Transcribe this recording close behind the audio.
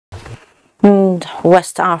And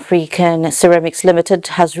West African Ceramics Limited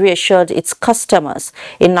has reassured its customers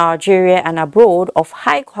in Nigeria and abroad of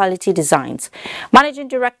high-quality designs. Managing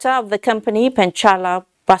Director of the company, Penchala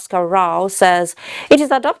Bhaskar Rao, says it is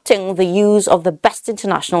adopting the use of the best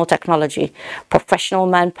international technology, professional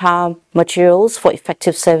manpower, materials for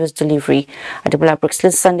effective service delivery. Adebola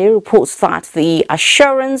Brooksland Sunday reports that the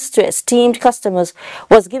assurance to esteemed customers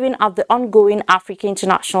was given at the ongoing Africa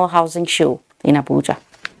International Housing Show in Abuja.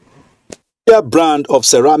 Their brand of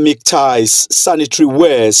ceramic tiles, sanitary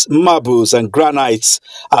wares, marbles and granites,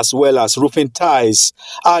 as well as roofing tiles,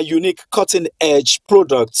 are unique cutting-edge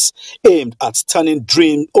products aimed at turning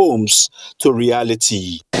dream homes to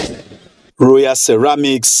reality. Royal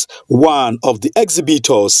Ceramics, one of the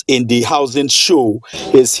exhibitors in the housing show,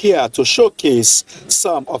 is here to showcase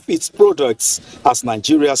some of its products as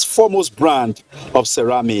Nigeria's foremost brand of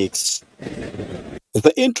ceramics.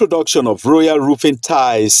 The introduction of Royal roofing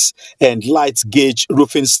tiles and light gauge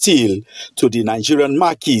roofing steel to the Nigerian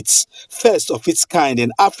markets, first of its kind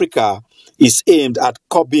in Africa, is aimed at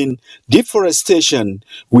curbing deforestation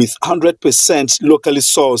with 100% locally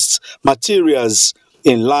sourced materials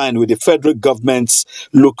in line with the federal government's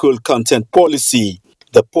local content policy.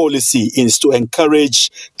 The policy is to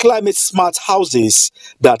encourage climate-smart houses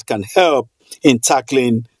that can help in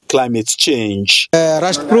tackling climate change.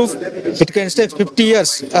 Rust proof, it can stay 50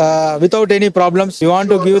 years without any problems. You want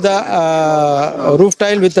to give the roof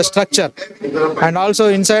tile with the structure, and also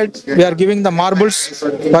inside we are giving the marbles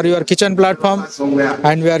for your kitchen platform,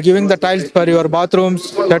 and we are giving the tiles for your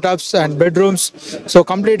bathrooms, setups and bedrooms. So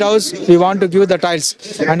complete house we want to give the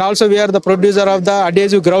tiles, and also we are the producer of the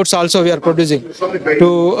adhesive grouts also we are producing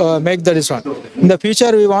to make this one. In the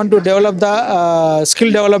future we want to develop the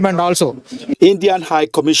skill development also. Indian High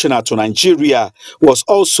Commissioner to Nigeria was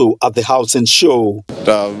also at the housing show.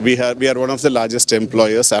 We are one of the largest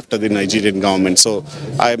employers after the Nigerian government. So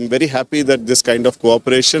I am very happy that this kind of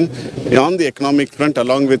cooperation on the economic front,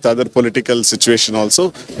 along with other political situation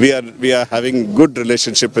also, we are having good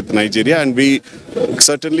relationship with Nigeria, and we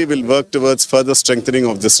certainly will work towards further strengthening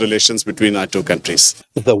of these relations between our two countries.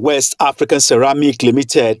 The West African Ceramic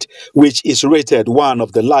Limited, which is rated one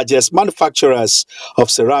of the largest manufacturers of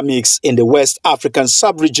ceramics in the West African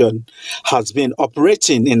sub-region, has been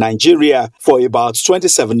operating in Nigeria for about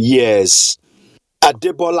 27 years.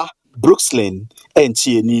 Adebola Brooksland,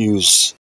 NTA News.